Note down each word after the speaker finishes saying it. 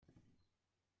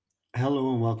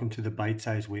Hello and welcome to the Bite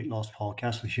Size Weight Loss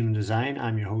Podcast with Human Design.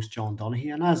 I'm your host, John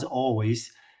Donaghy. And as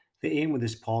always, the aim with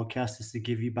this podcast is to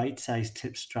give you bite sized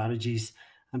tips, strategies,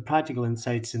 and practical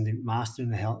insights into mastering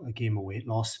the game of weight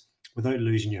loss without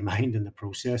losing your mind in the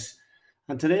process.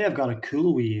 And today I've got a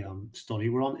cool wee study.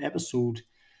 We're on episode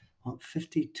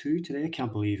 52 today. I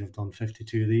can't believe I've done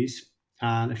 52 of these.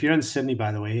 And if you're in Sydney,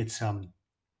 by the way, it's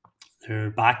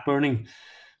they're back burning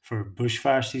for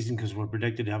bushfire season because we're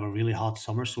predicted to have a really hot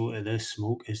summer. So this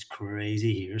smoke is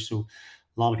crazy here. So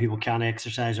a lot of people can't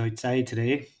exercise outside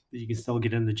today, but you can still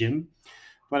get in the gym.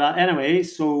 But anyway,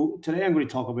 so today I'm going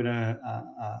to talk about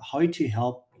how to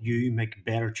help you make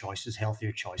better choices,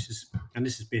 healthier choices. And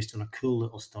this is based on a cool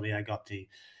little study I got to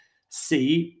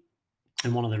see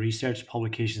in one of the research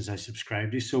publications I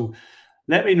subscribe to. So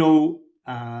let me know.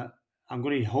 I'm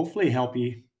going to hopefully help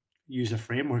you use a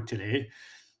framework today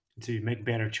to make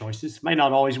better choices. Might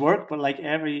not always work, but like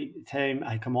every time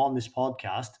I come on this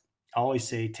podcast, I always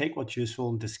say take what's useful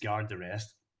and discard the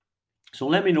rest. So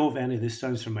let me know if any of this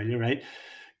sounds familiar, right?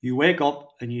 You wake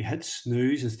up and you hit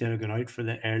snooze instead of going out for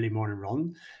the early morning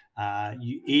run.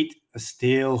 You eat a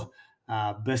stale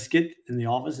biscuit in the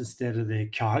office instead of the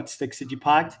carrot sticks that you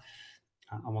packed.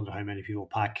 I wonder how many people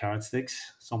pack carrot sticks.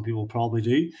 Some people probably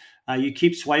do. You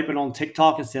keep swiping on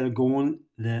TikTok instead of going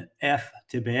the F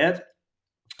to bed.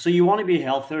 So you want to be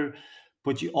healthier,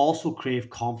 but you also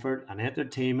crave comfort and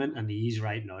entertainment and ease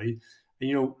right now.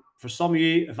 And for some of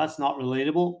you, if that's not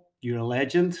relatable, you're a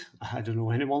legend. I don't know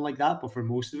anyone like that, but for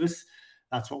most of us,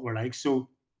 that's what we're like. So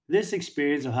this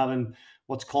experience of having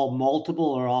what's called multiple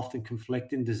or often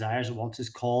conflicting desires at once is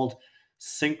called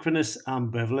synchronous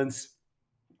ambivalence.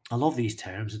 I love these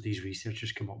terms that these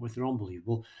researchers come up with. They're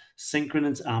unbelievable.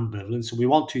 Synchronous ambivalence. So we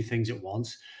want two things at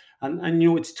once. And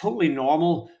it's totally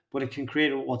normal, but it can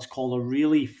create what's called a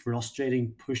really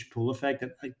frustrating push-pull effect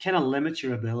that it kind of limits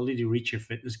your ability to reach your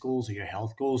fitness goals or your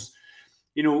health goals.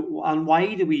 And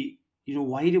why do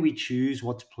we choose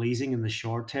what's pleasing in the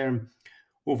short term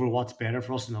over what's better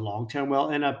for us in the long term? Well,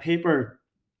 in a paper,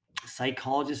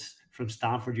 psychologists from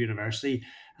Stanford University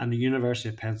and the University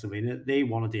of Pennsylvania, they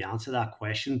wanted to answer that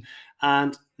question.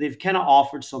 And they've kind of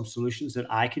offered some solutions that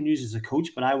I can use as a coach,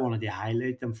 but I wanted to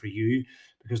highlight them for you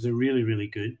because they're really, really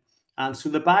good. And so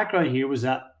the background here was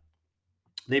that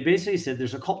they basically said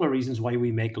there's a couple of reasons why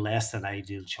we make less than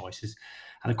ideal choices.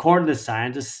 And according to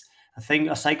scientists,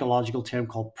 a psychological term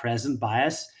called present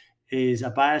bias is a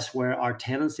bias where our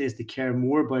tendency is to care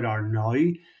more about our now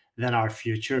than our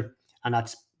future. And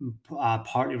that's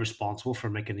partly responsible for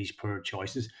making these poor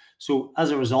choices. So,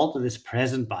 as a result of this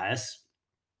present bias,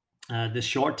 the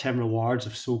short term rewards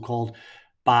of so called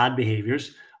bad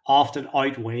behaviors often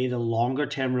outweigh the longer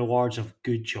term rewards of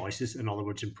good choices. In other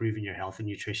words, improving your health and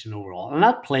nutrition overall. And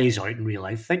that plays out in real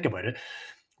life. Think about it.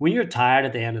 When you're tired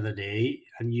at the end of the day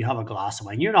and you have a glass of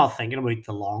wine, you're not thinking about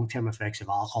the long term effects of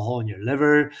alcohol in your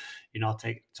liver. You're not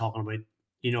talking about,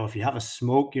 if you have a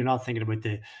smoke, you're not thinking about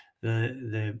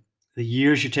the the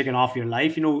years you're taking off your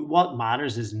life. What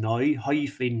matters is now, how you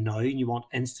feel now, and you want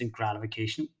instant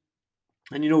gratification.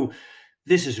 And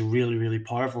this is really, really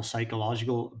powerful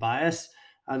psychological bias.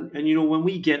 And when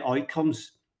we get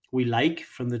outcomes we like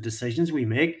from the decisions we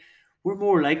make, we're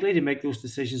more likely to make those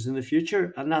decisions in the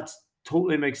future. And that's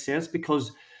totally makes sense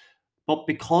because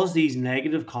these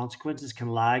negative consequences can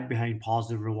lag behind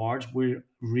positive rewards, we're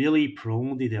really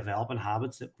prone to developing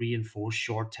habits that reinforce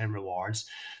short-term rewards.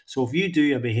 So if you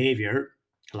do a behavior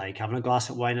like having a glass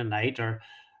of wine at night or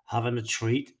having a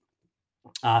treat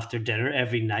after dinner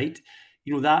every night,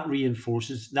 that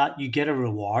reinforces that you get a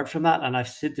reward from that. And I've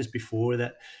said this before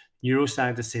that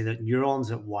neuroscientists say that neurons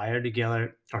that wire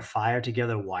together or fire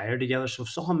together wire together. So if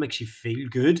something makes you feel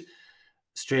good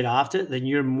straight after, then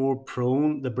you're more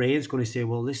prone. The brain's going to say,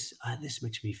 "Well, this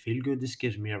makes me feel good. This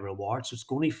gives me a reward." So it's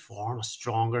going to form a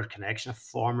stronger connection,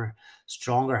 a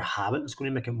stronger habit. It's going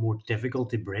to make it more difficult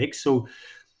to break. So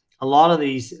a lot of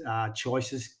these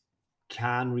choices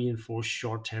can reinforce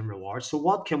short-term rewards. So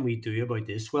what can we do about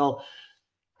this? Well,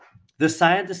 the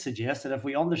scientists suggest that if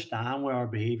we understand where our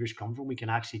behaviors come from, we can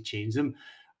actually change them.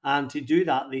 And to do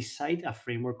that, they cite a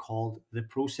framework called the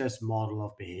process model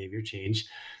of behavior change.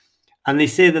 And they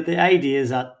say that the idea is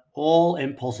that all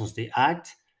impulses to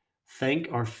act, think,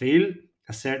 or feel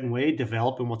a certain way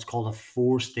develop in what's called a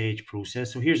four-stage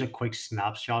process. So here's a quick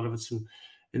snapshot of it. So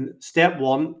in step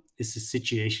one is the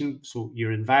situation. So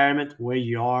your environment, where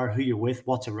you are, who you're with,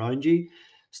 what's around you.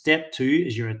 Step two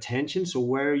is your attention. So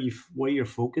where your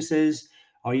focus is.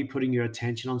 Are you putting your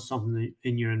attention on something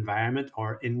in your environment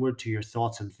or inward to your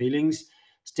thoughts and feelings?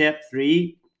 Step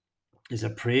three is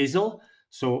appraisal.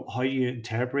 So how you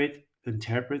interpret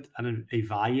interpret and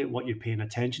evaluate what you're paying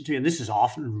attention to. And this is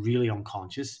often really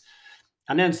unconscious.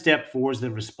 And then step four is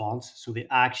the response. So the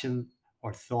action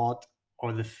or thought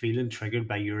or the feeling triggered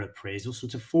by your appraisal. So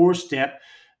it's a four-step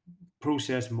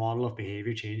process model of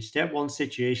behavior change. Step one,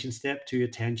 situation. Step two,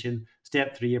 attention.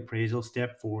 Step three, appraisal.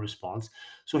 Step four, response.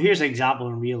 So here's an example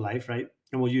in real life, right?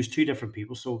 And we'll use two different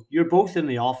people. So you're both in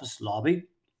the office lobby.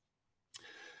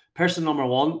 Person number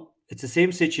one, it's the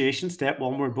same situation. Step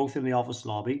one, we're both in the office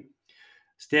lobby.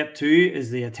 Step two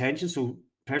is the attention. So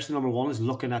person number one is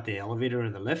looking at the elevator or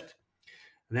the lift.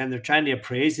 And then they're trying to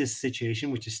appraise this situation,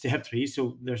 which is step three.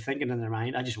 So they're thinking in their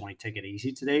mind, I just want to take it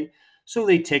easy today. So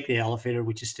they take the elevator,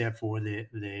 which is step four,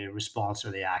 the response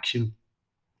or the action.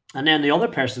 And then the other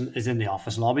person is in the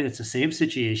office lobby. It's the same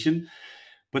situation,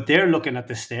 but they're looking at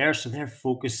the stairs. So their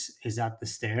focus is at the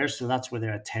stairs. So that's where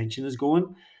their attention is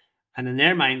going. And in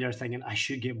their mind, they're thinking, I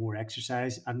should get more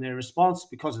exercise. And their response,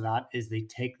 because of that, is they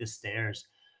take the stairs.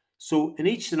 So in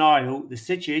each scenario, the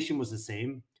situation was the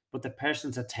same, but the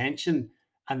person's attention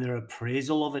and their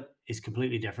appraisal of it is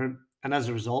completely different. And as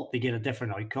a result, they get a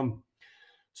different outcome.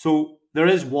 So there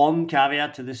is one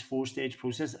caveat to this four-stage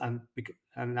process, and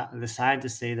the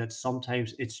scientists say that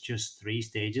sometimes it's just three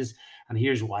stages. And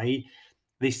here's why.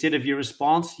 They said if your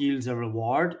response yields a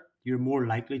reward, you're more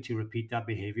likely to repeat that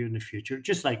behavior in the future,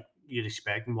 just like you'd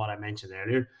expect and what I mentioned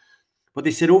earlier. But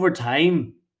they said over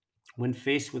time, when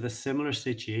faced with a similar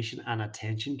situation and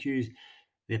attention cues,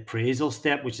 the appraisal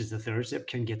step, which is the third step,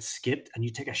 can get skipped and you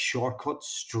take a shortcut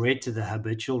straight to the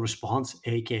habitual response,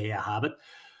 aka a habit.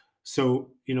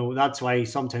 So, that's why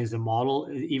sometimes the model,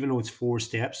 even though it's four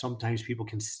steps, sometimes people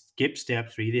can skip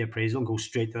step three, the appraisal, and go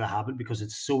straight to the habit because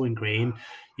it's so ingrained.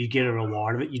 You get a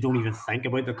reward of it. You don't even think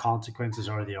about the consequences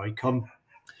or the outcome.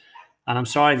 And I'm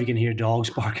sorry if you can hear dogs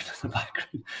barking in the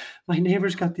background. My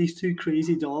neighbor's got these two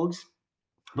crazy dogs.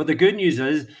 But the good news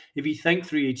is, if you think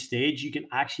through each stage, you can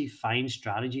actually find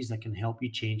strategies that can help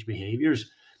you change behaviors.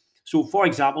 So, for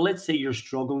example, let's say you're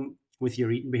struggling with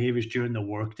your eating behaviors during the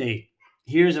workday.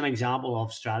 Here's an example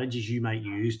of strategies you might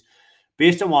use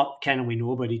based on what kind of we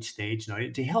know about each stage now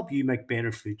to help you make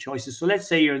better food choices. So, let's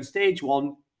say you're in stage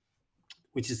one,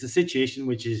 which is the situation,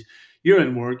 which is you're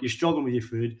in work, you're struggling with your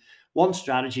food. One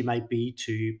strategy might be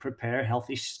to prepare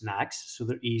healthy snacks so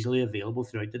they're easily available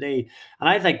throughout the day. And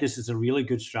I think this is a really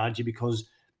good strategy because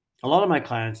a lot of my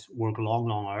clients work long,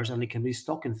 long hours and they can be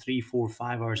stuck in 3, 4,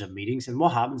 5 hours of meetings. And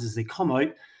what happens is they come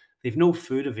out, they've no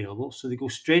food available. So they go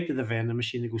straight to the vending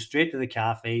machine, they go straight to the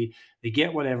cafe, they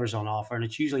get whatever's on offer. And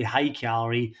it's usually high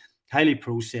calorie, highly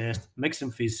processed, makes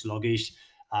them feel sluggish.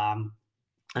 And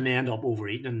they end up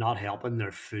overeating and not helping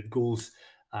their food goals.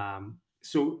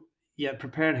 So, yeah,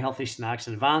 preparing healthy snacks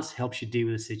in advance helps you deal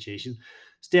with the situation.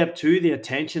 Step two, the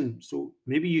attention. So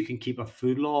maybe you can keep a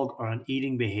food log or an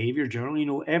eating behavior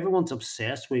journal. Everyone's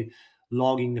obsessed with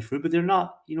logging the food, but they're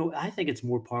not. I think it's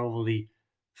more powerful to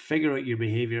figure out your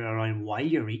behavior around why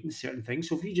you're eating certain things.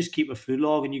 So if you just keep a food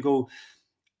log and you go,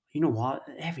 you know what,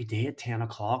 every day at 10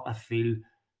 o'clock, I feel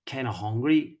kind of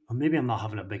hungry, or maybe I'm not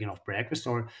having a big enough breakfast,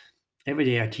 or every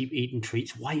day I keep eating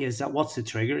treats. Why is that? What's the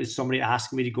trigger? Is somebody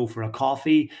asking me to go for a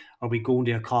coffee? Are we going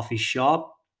to a coffee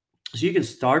shop? So you can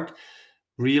start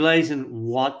realizing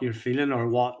what you're feeling or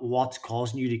what's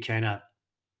causing you to kind of,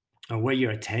 or where your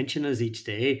attention is each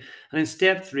day. And then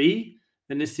step three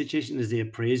in this situation is the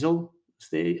appraisal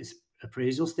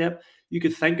step. You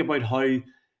could think about how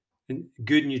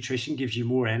good nutrition gives you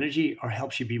more energy or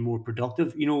helps you be more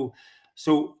productive.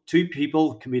 So two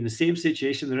people can be in the same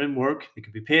situation, they're in work, they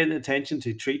could be paying attention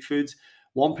to treat foods.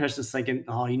 One person's thinking,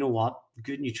 oh, you know what,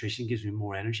 good nutrition gives me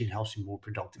more energy and helps me more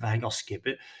productive, I think I'll skip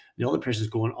it. The other person's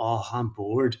going, oh, I'm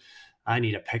bored, I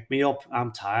need a pick me up,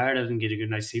 I'm tired, I didn't get a good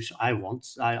night's sleep, so I want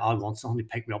something to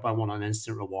pick me up, I want an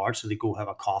instant reward. So they go have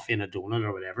a coffee and a donut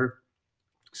or whatever.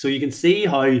 So you can see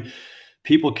how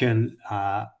people can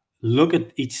look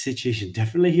at each situation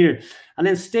differently here. And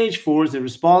then stage four is the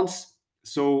response.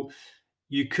 So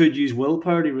you could use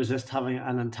willpower to resist having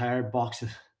an entire box of,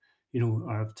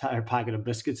 or an entire packet of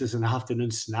biscuits as an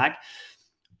afternoon snack.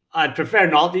 I'd prefer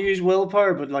not to use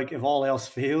willpower, but like if all else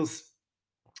fails,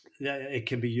 yeah, it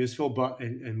can be useful, but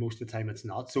in most of the time it's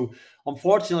not. So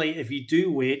unfortunately, if you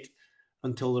do wait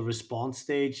until the response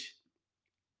stage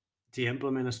to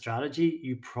implement a strategy,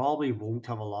 you probably won't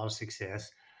have a lot of success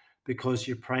because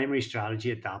your primary strategy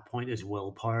at that point is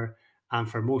willpower. And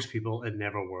for most people, it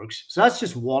never works. So that's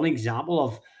just one example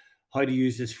of how to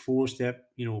use this four-step,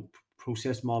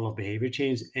 process model of behavior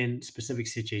change in specific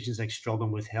situations like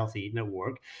struggling with healthy eating at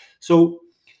work. So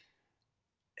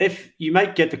if you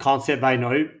might get the concept by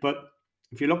now, but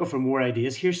if you're looking for more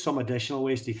ideas, here's some additional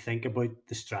ways to think about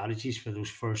the strategies for those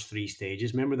first three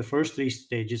stages. Remember, the first three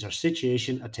stages are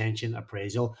situation, attention,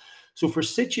 appraisal. So for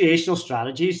situational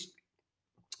strategies,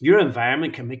 your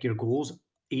environment can make your goals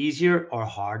easier or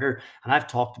harder. And I've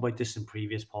talked about this in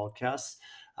previous podcasts.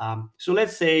 So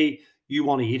let's say you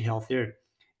want to eat healthier.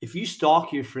 If you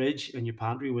stock your fridge and your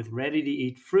pantry with ready to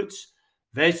eat fruits,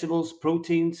 vegetables,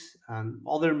 proteins, and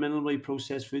other minimally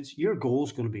processed foods, your goal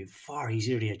is going to be far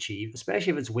easier to achieve,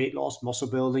 especially if it's weight loss, muscle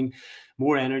building,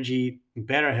 more energy,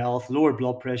 better health, lower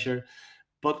blood pressure.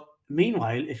 But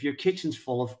meanwhile, if your kitchen's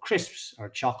full of crisps or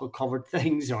chocolate covered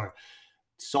things or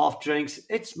soft drinks,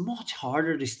 it's much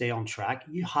harder to stay on track.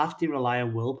 You have to rely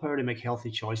on willpower to make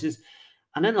healthy choices.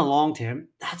 And in the long term,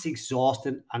 that's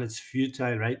exhausting and it's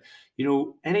futile, right?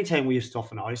 Anytime we have stuff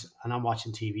in the house and I'm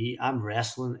watching TV, I'm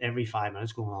wrestling every 5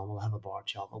 minutes going, oh, we'll have a bar of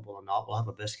chocolate, will I not? We'll have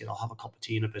a biscuit, I'll have a cup of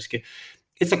tea and a biscuit.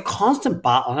 It's a constant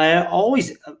battle. And I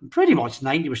always, pretty much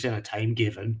 90% of the time,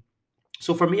 given.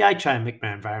 So for me, I try and make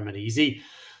my environment easy.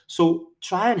 So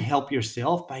try and help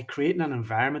yourself by creating an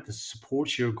environment that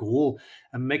supports your goal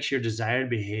and makes your desired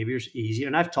behaviors easier.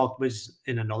 And I've talked about this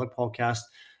in another podcast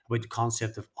about the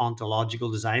concept of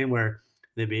ontological design, where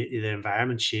the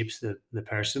environment shapes the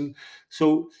person.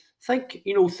 So think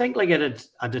like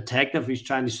a detective who's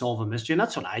trying to solve a mystery. And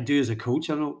that's what I do as a coach.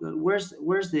 I know where's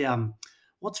the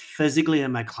what's physically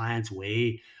in my client's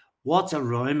way, what's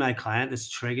around my client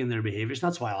that's triggering their behaviors.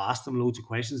 That's why I'll ask them loads of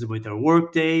questions about their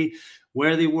work day,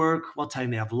 where they work, what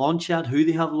time they have lunch at, who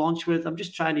they have lunch with. I'm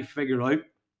just trying to figure out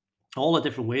all the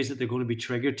different ways that they're going to be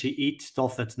triggered to eat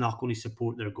stuff that's not going to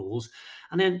support their goals.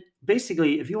 And then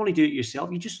basically, if you want to do it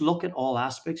yourself, you just look at all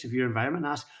aspects of your environment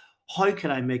and ask, how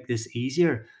can I make this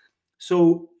easier?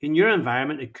 So in your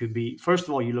environment, it could be, first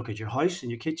of all, you look at your house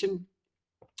and your kitchen.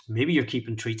 Maybe you're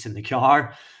keeping treats in the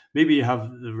car. Maybe you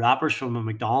have the wrappers from a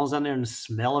McDonald's in there, and the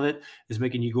smell of it is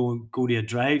making you go to a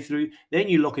drive-through. Then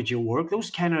you look at your work.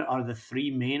 Those kind of are the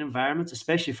three main environments,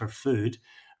 especially for food.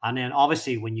 And then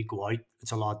obviously when you go out,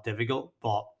 it's a lot difficult,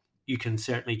 but you can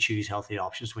certainly choose healthy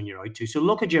options when you're out too. So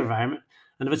look at your environment,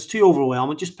 and if it's too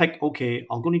overwhelming, just pick. Okay,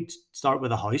 I'm going to start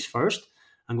with a house first.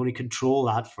 I'm going to control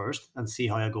that first and see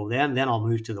how I go. Then I'll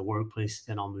move to the workplace.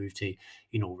 Then I'll move to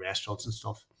restaurants and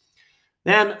stuff.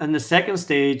 Then, in the second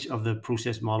stage of the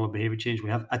process model of behavior change,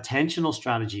 we have attentional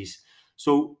strategies.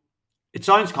 So it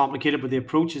sounds complicated, but the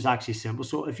approach is actually simple.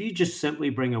 So if you just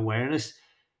simply bring awareness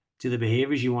to the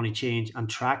behaviors you want to change and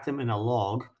track them in a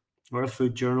log or a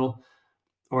food journal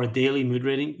or a daily mood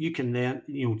rating, you can then,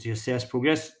 to assess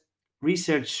progress.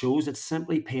 Research shows that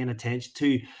simply paying attention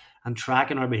to and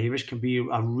tracking our behaviors can be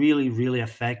a really, really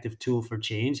effective tool for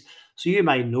change. So you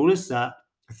might notice that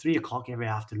at 3 o'clock every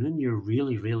afternoon, you're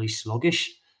really, really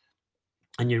sluggish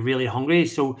and you're really hungry.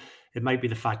 So it might be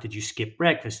the fact that you skip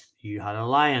breakfast, you had a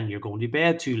lie-in, you're going to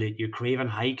bed too late, you're craving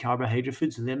high carbohydrate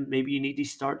foods, and then maybe you need to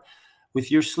start with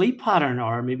your sleep pattern,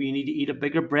 or maybe you need to eat a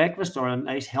bigger breakfast or a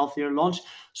nice healthier lunch.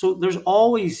 So there's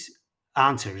always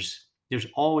answers. There's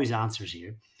always answers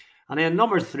here. And then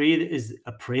number three is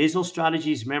appraisal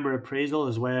strategies. Remember, appraisal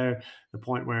is where the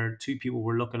point where two people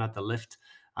were looking at the lift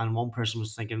and one person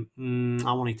was thinking,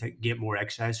 I want to get more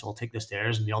exercise, so I'll take the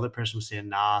stairs. And the other person was saying,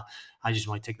 nah, I just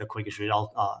want to take the quickest route.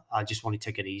 I just want to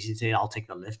take it easy today. I'll take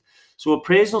the lift. So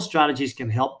appraisal strategies can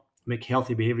help make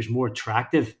healthy behaviors more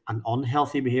attractive and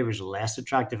unhealthy behaviors less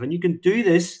attractive. And you can do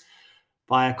this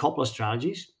by a couple of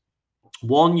strategies.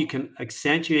 One, you can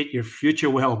accentuate your future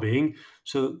well-being.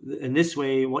 So in this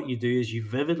way, what you do is you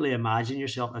vividly imagine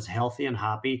yourself as healthy and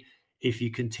happy if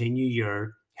you continue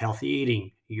your healthy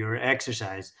eating, your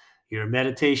exercise, your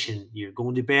meditation, you're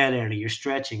going to bed early, you're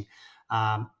stretching.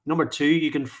 Number two,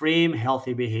 you can frame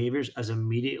healthy behaviors as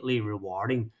immediately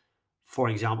rewarding. For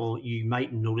example, you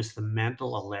might notice the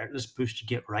mental alertness boost you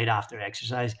get right after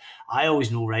exercise. I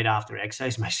always know right after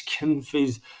exercise, my skin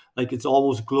feels like it's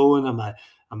almost glowing,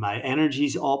 and my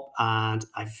energy's up, and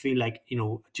I feel like,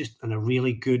 just in a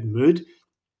really good mood.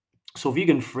 So if you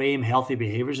can frame healthy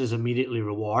behaviors as immediately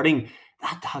rewarding,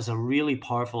 that has a really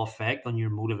powerful effect on your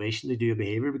motivation to do a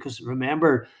behavior. Because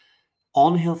remember,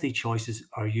 unhealthy choices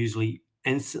are usually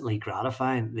instantly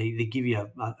gratifying. They give you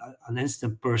an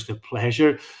instant burst of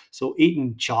pleasure. So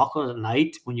eating chocolate at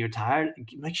night when you're tired, it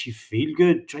makes you feel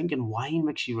good. Drinking wine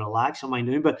makes you relax on my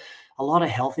noon. But a lot of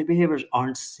healthy behaviors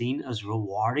aren't seen as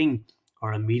rewarding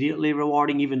or immediately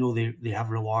rewarding, even though they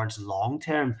have rewards long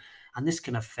term. And this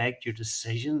can affect your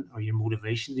decision or your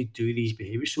motivation to do these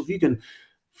behaviors. So if you can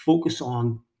focus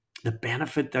on the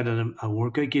benefit that a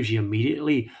workout gives you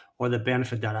immediately, or the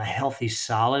benefit that a healthy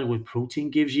salad with protein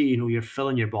gives you. You're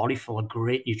filling your body full of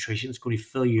great nutrition. It's going to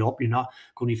fill you up. You're not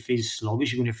going to feel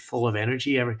sluggish. You're going to be full of energy.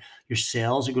 Your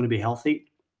cells are going to be healthy.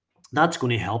 That's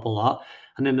going to help a lot.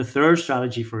 And then the third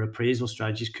strategy for appraisal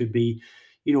strategies could be,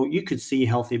 you could see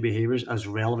healthy behaviors as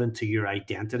relevant to your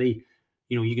identity.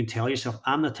 You can tell yourself,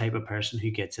 I'm the type of person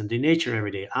who gets into nature every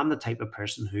day. I'm the type of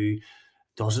person who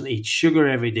doesn't eat sugar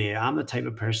every day. I'm the type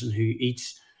of person who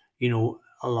eats,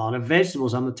 a lot of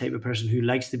vegetables. I'm the type of person who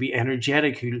likes to be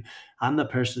energetic. I'm the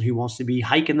person who wants to be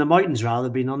hiking the mountains rather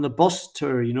than being on the bus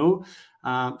tour.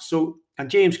 And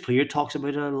James Clear talks about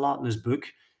it a lot in his book.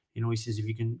 He says if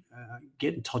you can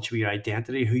get in touch with your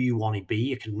identity, who you want to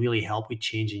be, it can really help with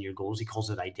changing your goals. He calls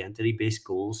it identity-based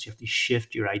goals. You have to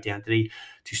shift your identity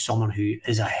to someone who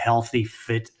is a healthy,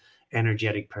 fit,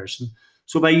 energetic person.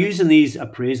 So by using these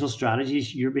appraisal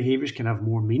strategies, your behaviors can have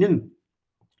more meaning.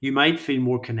 You might feel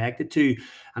more connected to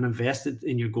and invested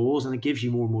in your goals, and it gives you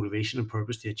more motivation and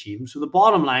purpose to achieve them. So the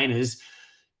bottom line is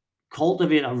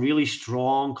cultivate a really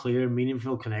strong, clear,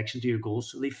 meaningful connection to your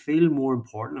goals so they feel more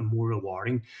important and more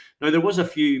rewarding. Now, there was a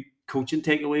few coaching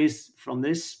takeaways from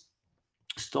this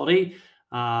study,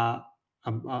 and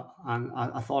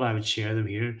I thought I would share them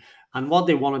here. And what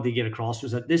they wanted to get across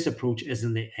was that this approach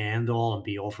isn't the end all and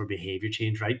be all for behavior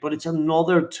change, right? But it's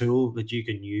another tool that you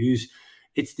can use.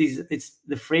 It's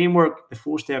the framework, the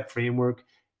 4-step framework.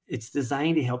 It's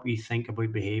designed to help you think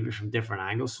about behavior from different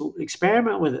angles. So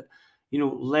experiment with it.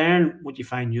 Learn what you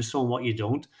find useful and what you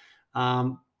don't.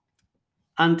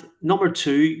 And number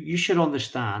two, you should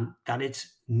understand that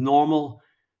it's normal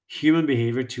human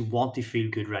behavior to want to feel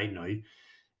good right now.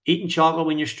 Eating chocolate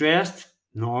when you're stressed,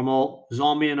 normal.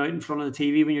 Zombieing out in front of the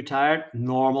TV when you're tired,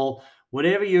 normal.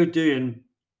 Whatever you're doing,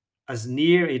 as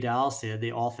Nir Eyal said,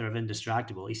 the author of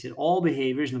Indistractable, he said, all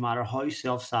behaviors, no matter how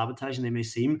self-sabotaging they may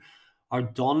seem, are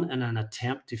done in an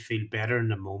attempt to feel better in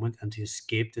the moment and to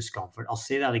escape discomfort. I'll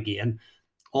say that again.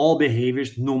 All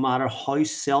behaviors, no matter how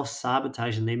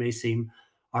self-sabotaging they may seem,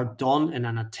 are done in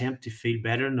an attempt to feel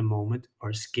better in the moment or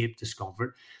escape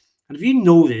discomfort. And if you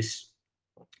know this,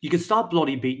 you can stop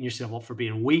bloody beating yourself up for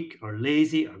being weak or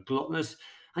lazy or gluttonous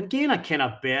and gain a kind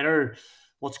of better,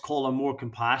 what's called a more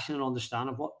compassionate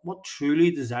understanding of what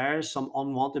truly desires some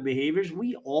unwanted behaviors.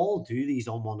 We all do these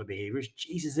unwanted behaviors.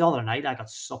 Jesus, the other night I got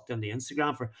sucked into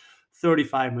Instagram for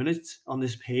 35 minutes on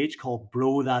this page called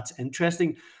Bro That's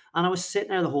Interesting. And I was sitting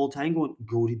there the whole time going,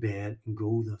 go to bed and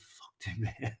go the fuck to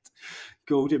bed.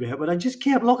 Go to bed. But I just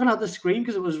kept looking at the screen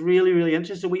because it was really, really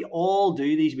interesting. We all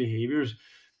do these behaviors.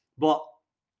 But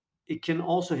it can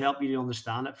also help you to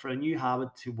understand that for a new habit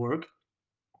to work,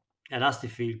 it has to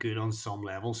feel good on some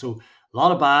level. So a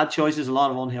lot of bad choices, a lot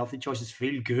of unhealthy choices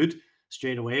feel good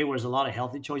straight away, whereas a lot of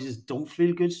healthy choices don't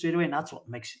feel good straight away. And that's what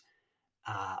makes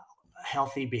uh,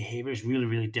 healthy behaviors really,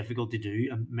 really difficult to do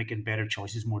and making better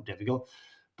choices more difficult.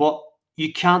 But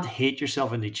you can't hate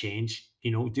yourself into change.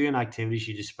 Doing activities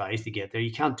you despise to get there.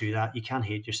 You can't do that. You can't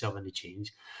hate yourself into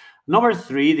change. Number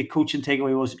three, the coaching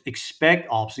takeaway was expect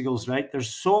obstacles, right?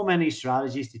 There's so many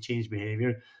strategies to change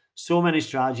behavior, so many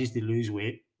strategies to lose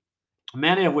weight,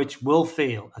 many of which will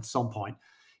fail at some point.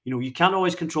 You can't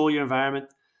always control your environment.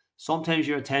 Sometimes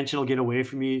your attention will get away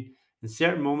from you. In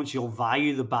certain moments, you'll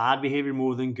value the bad behavior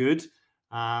more than good.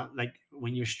 Like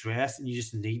when you're stressed and you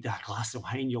just need that glass of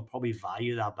wine, you'll probably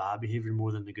value that bad behavior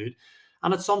more than the good.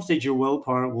 And at some stage, your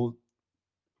willpower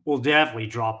will definitely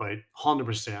drop out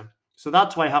 100%. So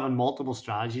that's why having multiple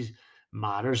strategies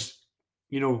matters,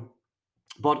 you know.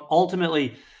 But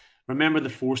ultimately, remember the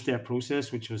 4-step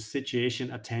process, which was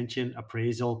situation, attention,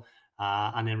 appraisal,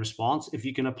 and then response. If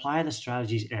you can apply the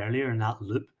strategies earlier in that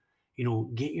loop,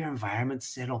 get your environment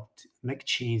set up to make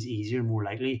change easier, more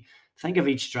likely. Think of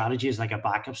each strategy as like a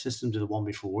backup system to the one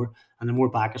before. And the more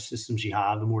backup systems you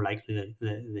have, the more likely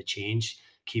the change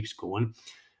keeps going.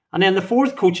 And then the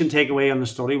fourth coaching takeaway on the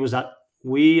study was that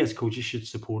we as coaches should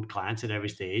support clients at every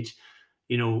stage.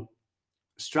 You know,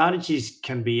 Strategies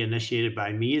can be initiated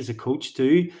by me as a coach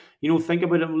too. Think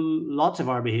about it. Lots of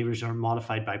our behaviors are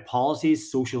modified by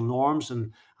policies, social norms,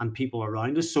 and people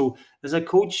around us. So as a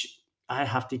coach, I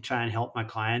have to try and help my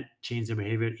client change their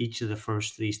behavior at each of the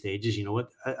first three stages.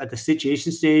 At the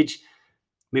situation stage,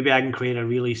 maybe I can create a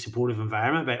really supportive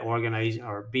environment by organizing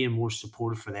or being more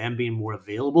supportive for them, being more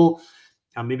available.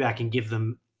 And maybe I can give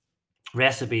them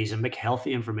recipes and make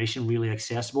healthy information really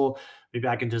accessible. Maybe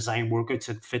I can design workouts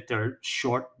that fit their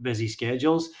short, busy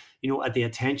schedules. At the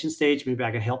attention stage, maybe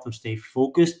I can help them stay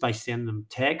focused by sending them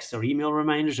texts or email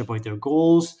reminders about their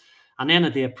goals. And then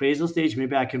at the appraisal stage,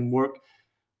 maybe I can work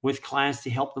with clients to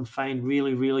help them find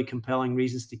really, really compelling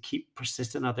reasons to keep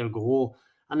persistent at their goal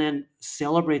and then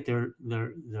celebrate their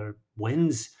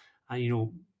wins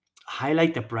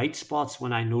highlight the bright spots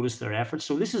when I notice their efforts.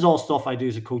 So this is all stuff I do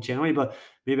as a coach anyway, but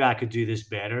maybe I could do this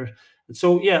better. And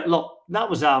so yeah, look, that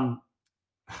was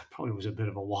probably was a bit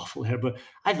of a waffle here, but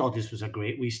I thought this was a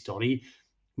great wee study.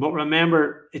 But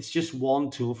remember, it's just one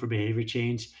tool for behavior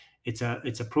change. It's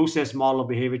a process model of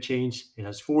behavior change. It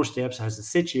has 4 steps. It has the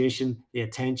situation, the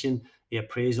attention, the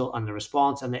appraisal, and the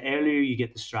response. And the earlier you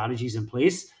get the strategies in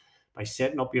place by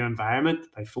setting up your environment,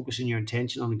 by focusing your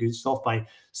attention on the good stuff, by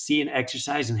seeing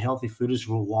exercise and healthy food as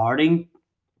rewarding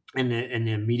in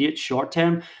the immediate short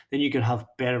term, then you can have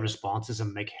better responses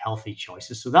and make healthy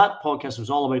choices. So that podcast was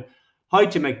all about how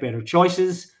to make better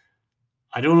choices.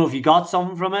 I don't know if you got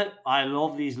something from it. I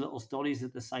love these little studies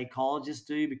that the psychologists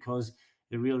do because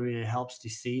it really, really helps to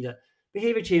see that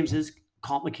behavior change is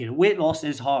complicated. Weight loss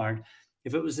is hard.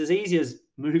 If it was as easy as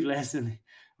move less and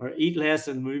or eat less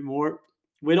and move more,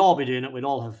 we'd all be doing it. We'd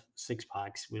all have 6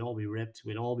 packs. We'd all be ripped.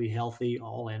 We'd all be healthy,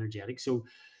 all energetic. So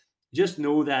just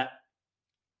know that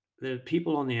the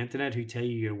people on the internet who tell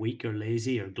you you're weak or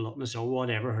lazy or gluttonous or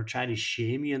whatever, or try to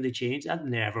shame you into change, that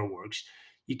never works.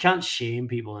 You can't shame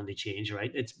people into change,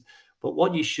 right? But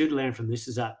what you should learn from this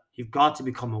is that you've got to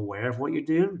become aware of what you're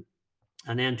doing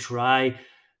and then try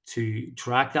to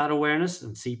track that awareness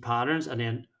and see patterns and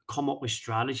then come up with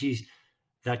strategies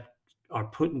that are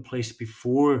put in place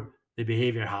before the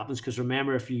behavior happens. Because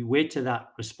remember, if you wait to that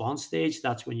response stage,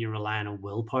 that's when you're relying on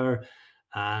willpower.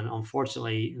 And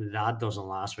unfortunately, that doesn't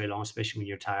last very long, especially when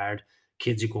you're tired.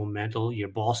 Kids are going mental, your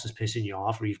boss is pissing you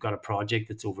off, or you've got a project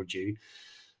that's overdue.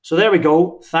 So there we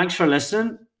go. Thanks for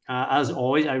listening. As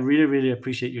always, I really, really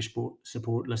appreciate your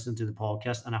support listening to the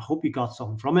podcast, and I hope you got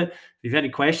something from it. If you have any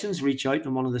questions, reach out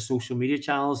on one of the social media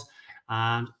channels.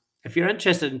 And if you're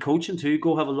interested in coaching too,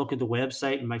 go have a look at the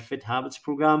website and my Fit Habits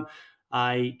program.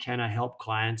 I kind of help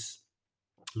clients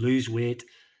lose weight,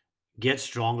 get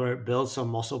stronger, build some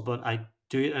muscle, but I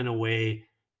do it in a way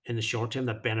in the short term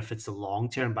that benefits the long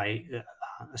term by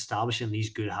establishing these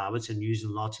good habits and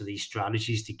using lots of these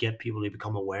strategies to get people to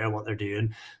become aware of what they're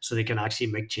doing so they can actually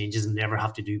make changes and never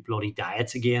have to do bloody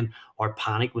diets again or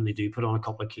panic when they do put on a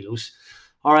couple of kilos.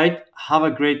 All right. Have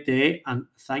a great day. And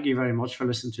thank you very much for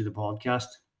listening to the podcast.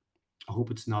 I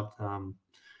hope it's not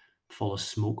full of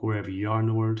smoke wherever you are in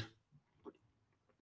the world.